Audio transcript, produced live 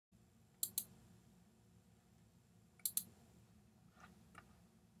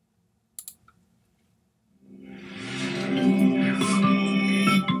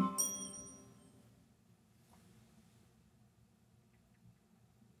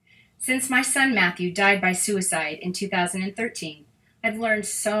Since my son Matthew died by suicide in 2013, I've learned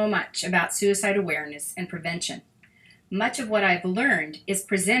so much about suicide awareness and prevention. Much of what I've learned is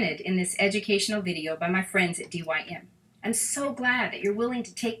presented in this educational video by my friends at DYM. I'm so glad that you're willing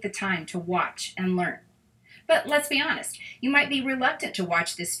to take the time to watch and learn. But let's be honest, you might be reluctant to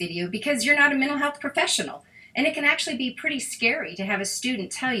watch this video because you're not a mental health professional, and it can actually be pretty scary to have a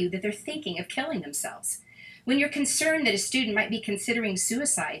student tell you that they're thinking of killing themselves. When you're concerned that a student might be considering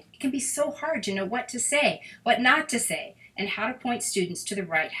suicide, it can be so hard to know what to say, what not to say, and how to point students to the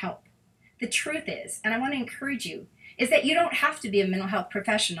right help. The truth is, and I want to encourage you, is that you don't have to be a mental health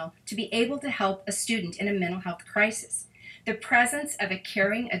professional to be able to help a student in a mental health crisis. The presence of a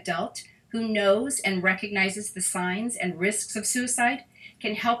caring adult who knows and recognizes the signs and risks of suicide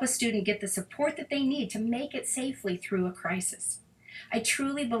can help a student get the support that they need to make it safely through a crisis. I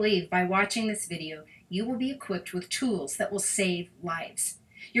truly believe by watching this video, you will be equipped with tools that will save lives.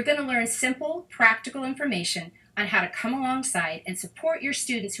 You're going to learn simple, practical information on how to come alongside and support your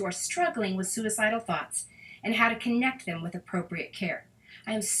students who are struggling with suicidal thoughts and how to connect them with appropriate care.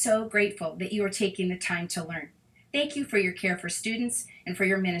 I am so grateful that you are taking the time to learn. Thank you for your care for students and for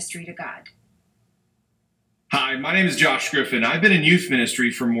your ministry to God. Hi, my name is Josh Griffin. I've been in youth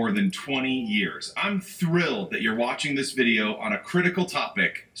ministry for more than 20 years. I'm thrilled that you're watching this video on a critical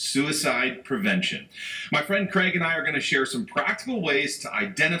topic, suicide prevention. My friend Craig and I are going to share some practical ways to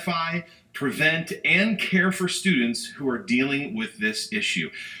identify, prevent, and care for students who are dealing with this issue.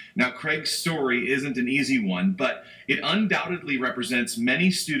 Now, Craig's story isn't an easy one, but it undoubtedly represents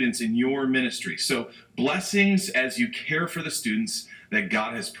many students in your ministry. So blessings as you care for the students that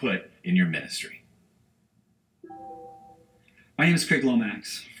God has put in your ministry. My name is Craig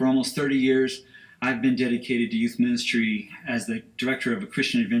Lomax. For almost 30 years, I've been dedicated to youth ministry as the director of a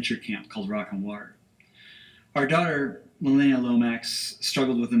Christian adventure camp called Rock and Water. Our daughter, Millennia Lomax,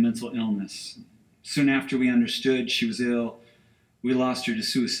 struggled with a mental illness. Soon after we understood she was ill, we lost her to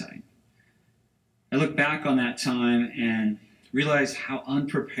suicide. I look back on that time and realize how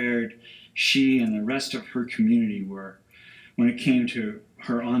unprepared she and the rest of her community were when it came to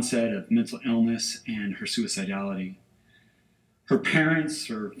her onset of mental illness and her suicidality. Her parents,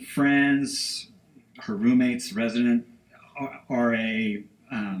 her friends, her roommates, resident RA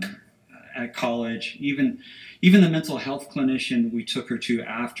at college, even the mental health clinician we took her to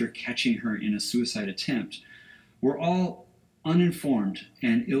after catching her in a suicide attempt, were all uninformed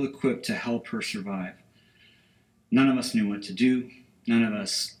and ill-equipped to help her survive. None of us knew what to do. None of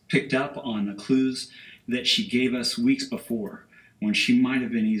us picked up on the clues that she gave us weeks before when she might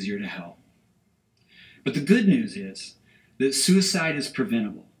have been easier to help. But the good news is that suicide is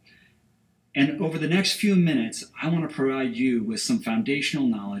preventable. And over the next few minutes, I want to provide you with some foundational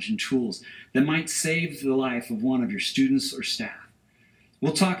knowledge and tools that might save the life of one of your students or staff.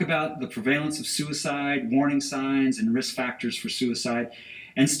 We'll talk about the prevalence of suicide, warning signs and risk factors for suicide,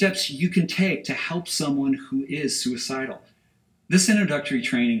 and steps you can take to help someone who is suicidal. This introductory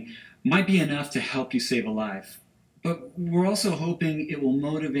training might be enough to help you save a life, but we're also hoping it will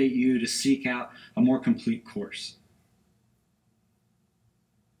motivate you to seek out a more complete course.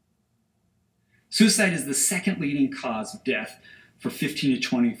 Suicide is the second leading cause of death for 15 to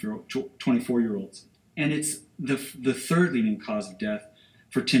 24-year-olds, and it's the third leading cause of death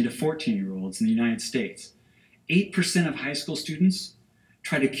for 10 to 14-year-olds in the United States. 8% of high school students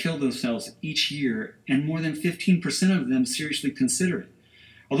try to kill themselves each year, and more than 15% of them seriously consider it.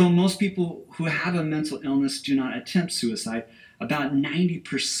 Although most people who have a mental illness do not attempt suicide, about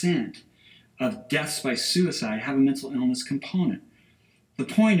 90% of deaths by suicide have a mental illness component. The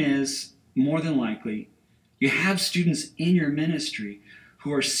point is, more than likely, you have students in your ministry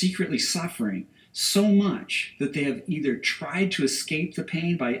who are secretly suffering so much that they have either tried to escape the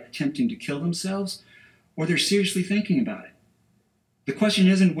pain by attempting to kill themselves, or they're seriously thinking about it. The question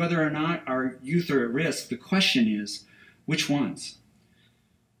isn't whether or not our youth are at risk. The question is, which ones?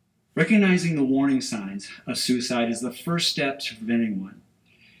 Recognizing the warning signs of suicide is the first step to preventing one.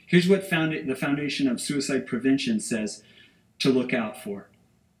 Here's what the foundation of suicide prevention says to look out for.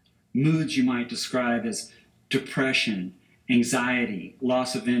 Moods you might describe as depression, anxiety,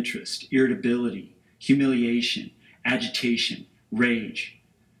 loss of interest, irritability, humiliation, agitation, rage.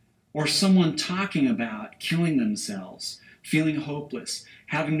 Or someone talking about killing themselves, feeling hopeless,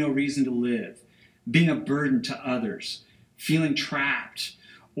 having no reason to live, being a burden to others, feeling trapped,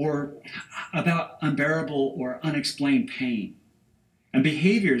 or about unbearable or unexplained pain. And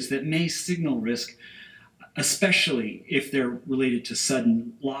behaviors that may signal risk, especially if they're related to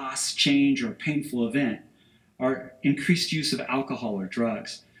sudden loss, change, or painful event, are increased use of alcohol or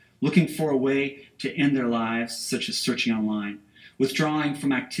drugs, looking for a way to end their lives, such as searching online, withdrawing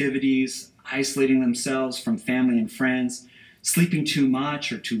from activities, isolating themselves from family and friends, sleeping too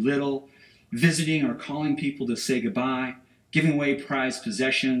much or too little, visiting or calling people to say goodbye, giving away prized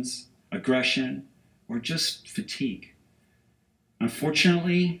possessions, aggression, or just fatigue.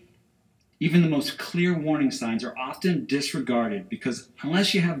 Unfortunately, even the most clear warning signs are often disregarded because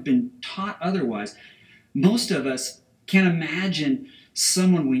unless you have been taught otherwise, most of us can't imagine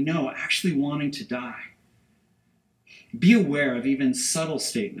someone we know actually wanting to die. Be aware of even subtle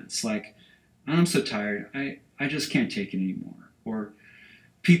statements like, "I'm so tired, I just can't take it anymore," or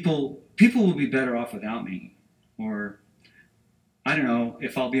people will be better off without me, or "I don't know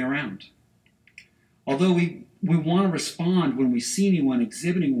if I'll be around." Although we want to respond when we see anyone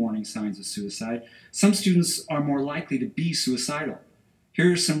exhibiting warning signs of suicide, some students are more likely to be suicidal.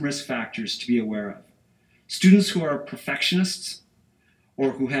 Here are some risk factors to be aware of. Students who are perfectionists,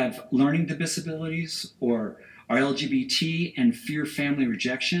 or who have learning disabilities, or are LGBT and fear family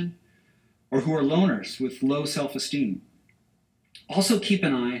rejection, or who are loners with low self-esteem. Also keep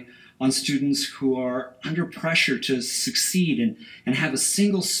an eye on students who are under pressure to succeed and have a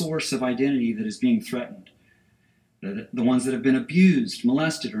single source of identity that is being threatened. The ones that have been abused,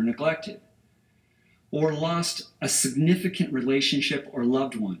 molested, or neglected, or lost a significant relationship or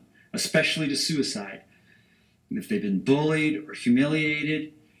loved one, especially to suicide, if they've been bullied or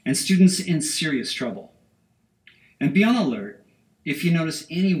humiliated, and students in serious trouble. And be on alert if you notice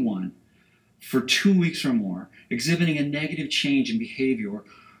anyone for 2 weeks or more exhibiting a negative change in behavior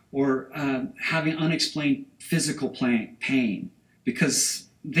or having unexplained physical pain, because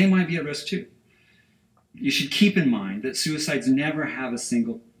they might be at risk too. You should keep in mind that suicides never have a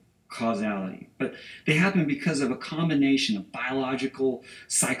single causality, but they happen because of a combination of biological,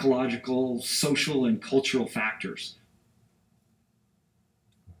 psychological, social, and cultural factors.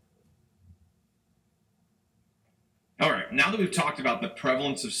 All right, now that we've talked about the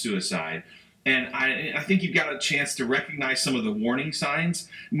prevalence of suicide, and I think you've got a chance to recognize some of the warning signs,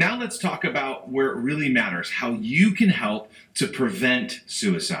 now let's talk about where it really matters, how you can help to prevent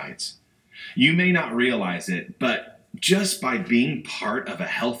suicides. You may not realize it, but just by being part of a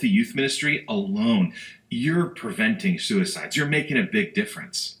healthy youth ministry alone, you're preventing suicides. You're making a big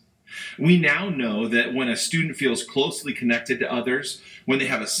difference. We now know that when a student feels closely connected to others, when they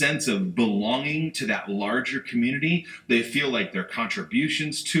have a sense of belonging to that larger community, they feel like their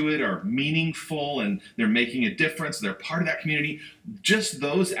contributions to it are meaningful and they're making a difference, they're part of that community, just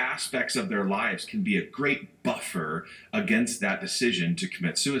those aspects of their lives can be a great buffer against that decision to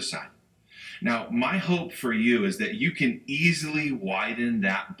commit suicide. Now, my hope for you is that you can easily widen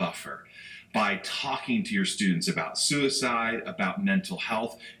that buffer by talking to your students about suicide, about mental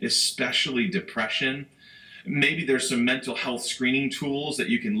health, especially depression. Maybe there's some mental health screening tools that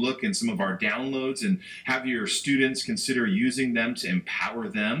you can look in some of our downloads and have your students consider using them to empower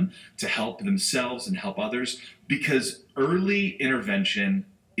them to help themselves and help others, because early intervention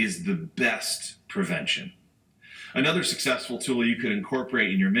is the best prevention. Another successful tool you could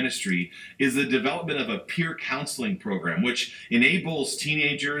incorporate in your ministry is the development of a peer counseling program, which enables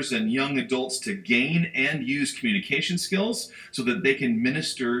teenagers and young adults to gain and use communication skills so that they can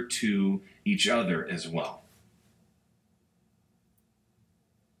minister to each other as well.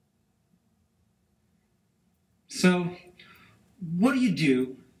 So, what do you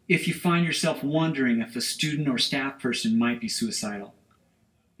do if you find yourself wondering if a student or staff person might be suicidal?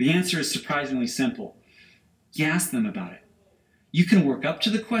 The answer is surprisingly simple. You ask them about it. You can work up to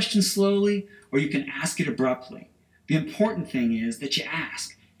the question slowly, or you can ask it abruptly. The important thing is that you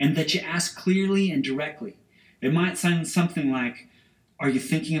ask, and that you ask clearly and directly. It might sound something like, "Are you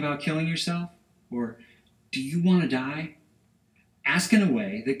thinking about killing yourself?" Or, "Do you want to die?" Ask in a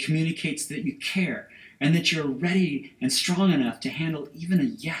way that communicates that you care and that you're ready and strong enough to handle even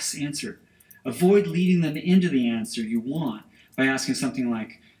a yes answer. Avoid leading them into the answer you want by asking something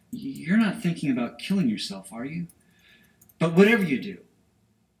like, "You're not thinking about killing yourself, are you?" But whatever you do,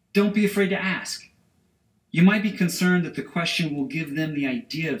 don't be afraid to ask. You might be concerned that the question will give them the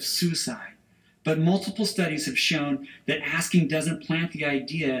idea of suicide, but multiple studies have shown that asking doesn't plant the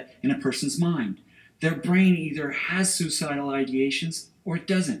idea in a person's mind. Their brain either has suicidal ideations or it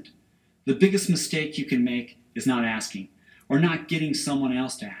doesn't. The biggest mistake you can make is not asking, or not getting someone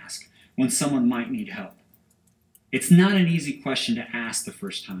else to ask when someone might need help. It's not an easy question to ask the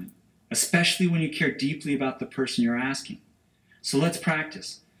first time, especially when you care deeply about the person you're asking. So let's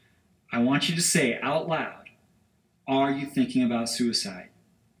practice. I want you to say out loud, "Are you thinking about suicide?"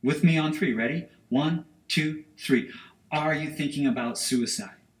 With me on 3. Ready? 1, 2, 3. Are you thinking about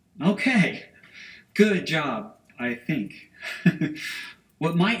suicide? Okay. Good job, I think.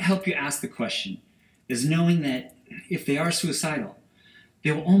 What might help you ask the question is knowing that if they are suicidal,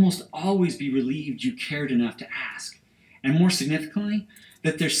 they will almost always be relieved you cared enough to ask. And more significantly,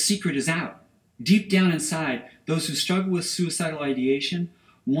 that their secret is out. Deep down inside, those who struggle with suicidal ideation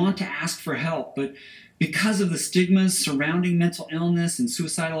want to ask for help, but because of the stigmas surrounding mental illness and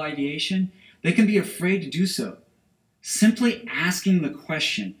suicidal ideation, they can be afraid to do so. Simply asking the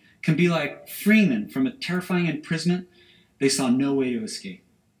question can be like freeing them from a terrifying imprisonment they saw no way to escape.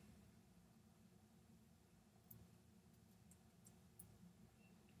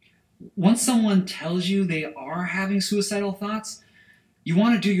 Once someone tells you they are having suicidal thoughts, you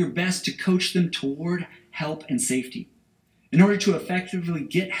want to do your best to coach them toward help and safety. In order to effectively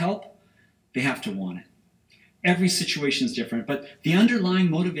get help, they have to want it. Every situation is different, but the underlying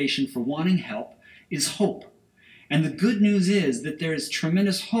motivation for wanting help is hope. And the good news is that there is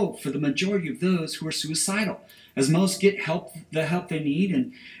tremendous hope for the majority of those who are suicidal, as most get the help they need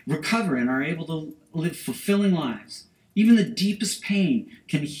and recover and are able to live fulfilling lives. Even the deepest pain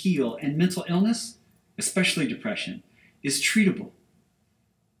can heal, and mental illness, especially depression, is treatable.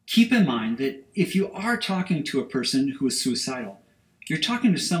 Keep in mind that if you are talking to a person who is suicidal, you're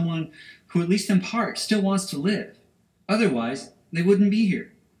talking to someone who, at least in part, still wants to live. Otherwise, they wouldn't be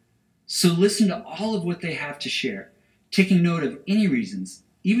here. So listen to all of what they have to share, taking note of any reasons,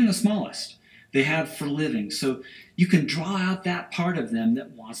 even the smallest, they have for living, so you can draw out that part of them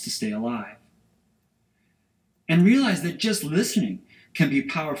that wants to stay alive. And realize that just listening can be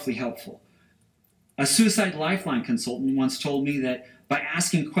powerfully helpful. A Suicide Lifeline consultant once told me that by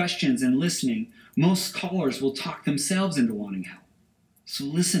asking questions and listening, most callers will talk themselves into wanting help. So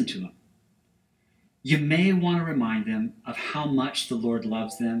listen to them. You may want to remind them of how much the Lord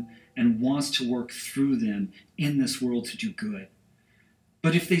loves them and wants to work through them in this world to do good.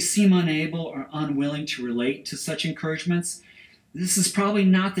 But if they seem unable or unwilling to relate to such encouragements, this is probably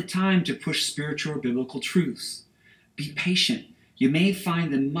not the time to push spiritual or biblical truths. Be patient. You may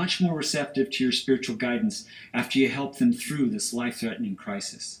find them much more receptive to your spiritual guidance after you help them through this life-threatening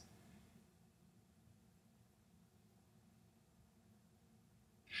crisis.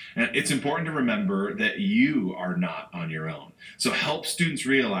 And it's important to remember that you are not on your own. So help students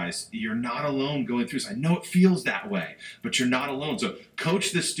realize you're not alone going through this. I know it feels that way, but you're not alone. So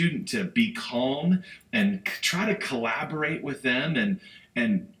coach the student to be calm and try to collaborate with them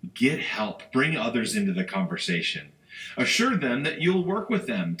and get help. Bring others into the conversation. Assure them that you'll work with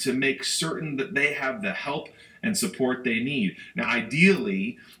them to make certain that they have the help and support they need. Now,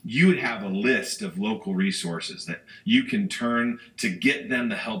 ideally, you would have a list of local resources that you can turn to get them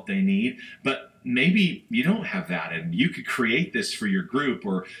the help they need, but maybe you don't have that, and you could create this for your group,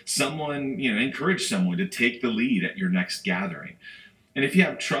 or someone, encourage someone to take the lead at your next gathering. And if you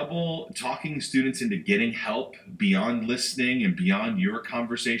have trouble talking students into getting help beyond listening and beyond your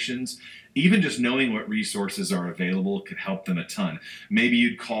conversations, even just knowing what resources are available could help them a ton. Maybe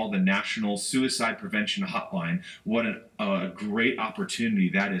you'd call the National Suicide Prevention Hotline. What a great opportunity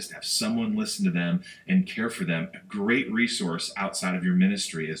that is to have someone listen to them and care for them. A great resource outside of your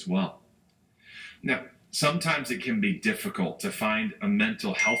ministry as well. Now, sometimes it can be difficult to find a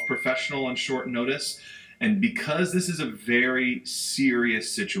mental health professional on short notice. And because this is a very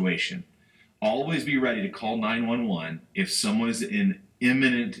serious situation, always be ready to call 911 if someone is in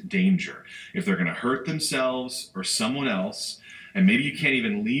imminent danger. If they're going to hurt themselves or someone else, and maybe you can't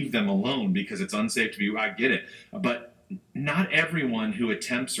even leave them alone because it's unsafe to be, I get it. But not everyone who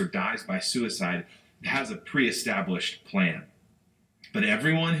attempts or dies by suicide has a pre-established plan. But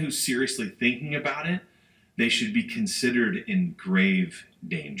everyone who's seriously thinking about it, they should be considered in grave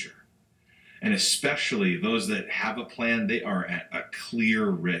danger. And especially those that have a plan, they are at a clear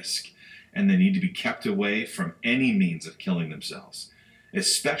risk, and they need to be kept away from any means of killing themselves,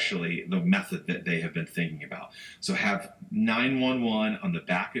 especially the method that they have been thinking about. So have 911 on the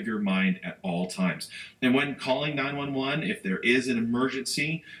back of your mind at all times. And when calling 911, if there is an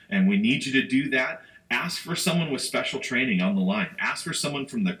emergency and we need you to do that, ask for someone with special training on the line. Ask for someone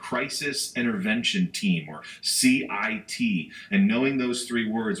from the Crisis Intervention Team, or CIT. And knowing those three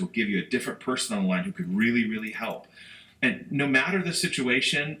words will give you a different person on the line who could really, really help. And no matter the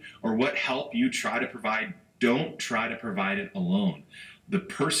situation or what help you try to provide, don't try to provide it alone. The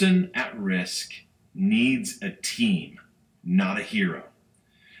person at risk needs a team, not a hero.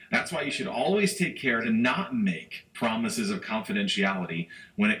 That's why you should always take care to not make promises of confidentiality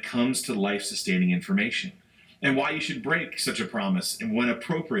when it comes to life-sustaining information, and why you should break such a promise and when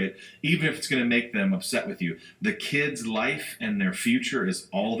appropriate, even if it's going to make them upset with you. The kid's life and their future is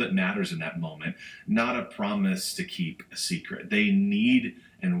all that matters in that moment, not a promise to keep a secret. They need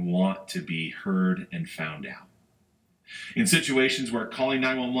and want to be heard and found out. In situations where calling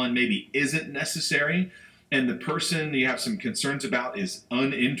 911 maybe isn't necessary, and the person you have some concerns about is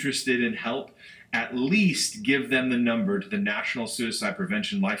uninterested in help, at least give them the number to the National Suicide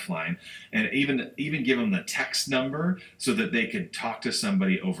Prevention Lifeline, and even give them the text number so that they could talk to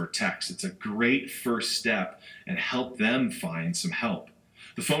somebody over text. It's a great first step and help them find some help.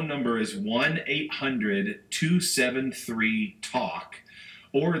 The phone number is 1-800-273-TALK,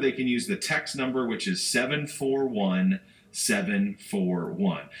 or they can use the text number, which is 741-741.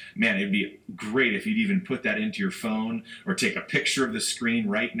 Man, it'd be great if you'd even put that into your phone or take a picture of the screen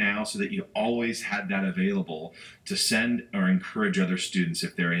right now so that you always had that available to send or encourage other students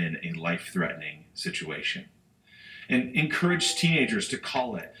if they're in a life-threatening situation. And encourage teenagers to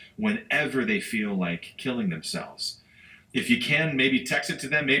call it whenever they feel like killing themselves. If you can, maybe text it to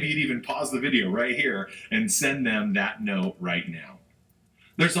them. Maybe you'd even pause the video right here and send them that note right now.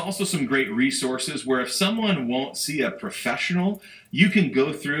 There's also some great resources where if someone won't see a professional, you can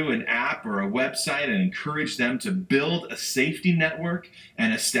go through an app or a website and encourage them to build a safety network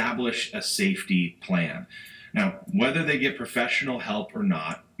and establish a safety plan. Now, whether they get professional help or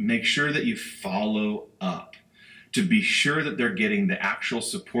not, make sure that you follow up to be sure that they're getting the actual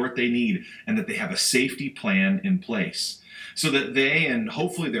support they need and that they have a safety plan in place, so that they and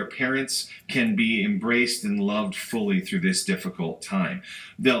hopefully their parents can be embraced and loved fully through this difficult time.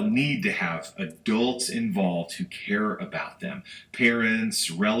 They'll need to have adults involved who care about them. Parents,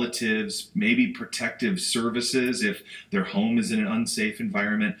 relatives, maybe protective services if their home is in an unsafe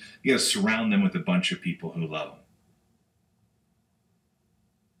environment. You gotta surround them with a bunch of people who love them.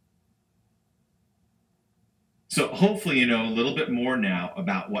 So hopefully you know a little bit more now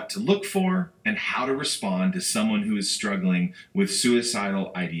about what to look for and how to respond to someone who is struggling with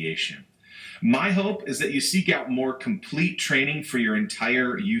suicidal ideation. My hope is that you seek out more complete training for your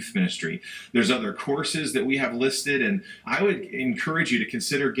entire youth ministry. There's other courses that we have listed, and I would encourage you to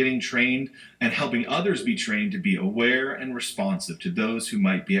consider getting trained and helping others be trained to be aware and responsive to those who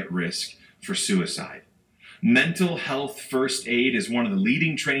might be at risk for suicide. Mental health first aid is one of the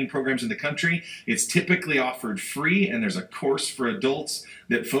leading training programs in the country. It's typically offered free, and there's a course for adults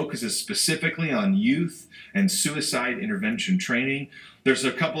that focuses specifically on youth and suicide intervention training. There's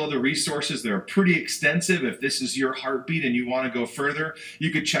a couple other resources that are pretty extensive. If this is your heartbeat and you want to go further,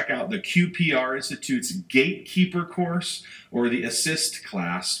 you could check out the QPR Institute's Gatekeeper course or the Assist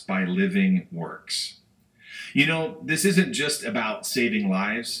class by Living Works. You know, this isn't just about saving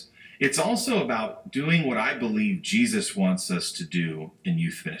lives. It's also about doing what I believe Jesus wants us to do in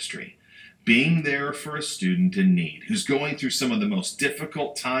youth ministry. Being there for a student in need who's going through some of the most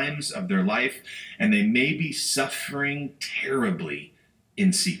difficult times of their life, and they may be suffering terribly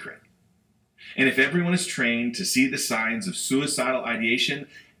in secret. And if everyone is trained to see the signs of suicidal ideation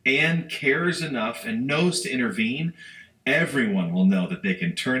and cares enough and knows to intervene, everyone will know that they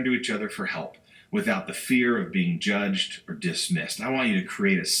can turn to each other for help without the fear of being judged or dismissed. I want you to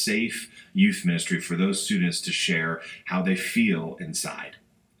create a safe youth ministry for those students to share how they feel inside.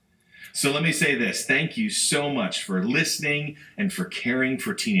 So let me say this. Thank you so much for listening and for caring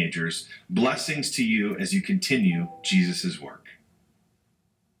for teenagers. Blessings to you as you continue Jesus' work.